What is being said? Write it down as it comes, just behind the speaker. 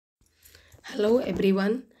Hello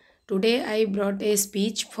everyone. Today I brought a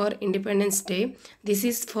speech for Independence Day. This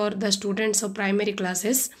is for the students of primary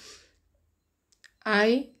classes.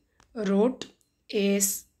 I wrote a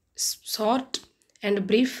short and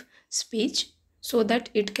brief speech so that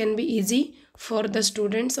it can be easy for the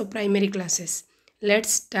students of primary classes.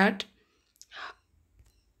 Let's start.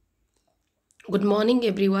 Good morning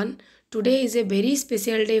everyone. Today is a very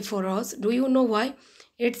special day for us. Do you know why?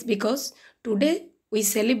 It's because today we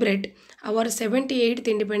celebrate our 78th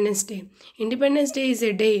Independence Day. Independence Day is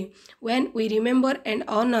a day when we remember and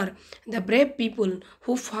honor the brave people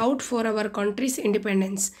who fought for our country's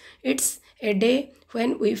independence. It's a day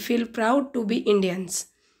when we feel proud to be Indians.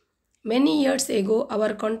 Many years ago,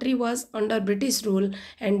 our country was under British rule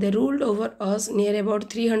and they ruled over us near about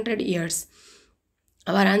 300 years.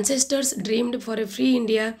 Our ancestors dreamed for a free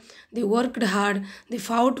India. They worked hard, they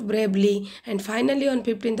fought bravely, and finally on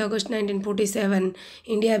 15th August 1947,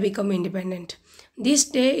 India became independent. This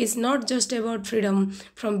day is not just about freedom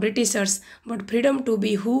from Britishers, but freedom to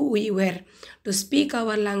be who we were, to speak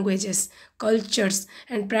our languages, cultures,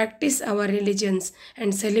 and practice our religions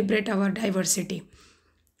and celebrate our diversity.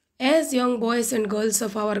 As young boys and girls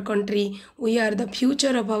of our country, we are the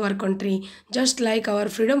future of our country. Just like our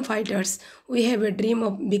freedom fighters, we have a dream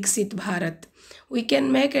of Viksit Bharat. We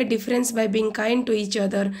can make a difference by being kind to each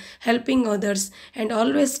other, helping others, and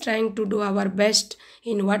always trying to do our best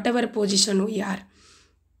in whatever position we are.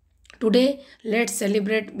 Today, let's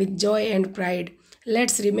celebrate with joy and pride.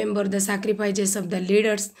 Let's remember the sacrifices of the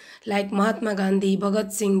leaders like Mahatma Gandhi,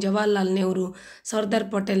 Bhagat Singh, Jawaharlal Nehru, Sardar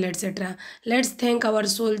Patel, etc. Let's thank our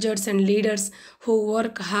soldiers and leaders who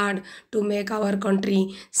work hard to make our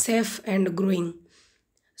country safe and growing.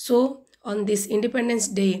 So, on this Independence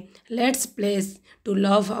Day, let's pledge to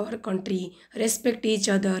love our country, respect each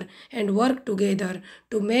other, and work together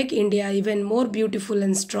to make India even more beautiful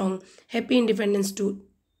and strong. Happy Independence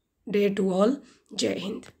Day to all. Jai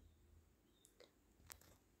Hind.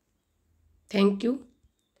 Thank you.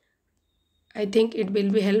 I think it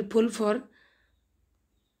will be helpful for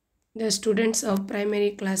the students of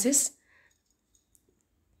primary classes.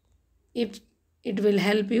 If it will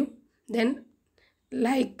help you, then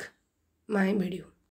like my video.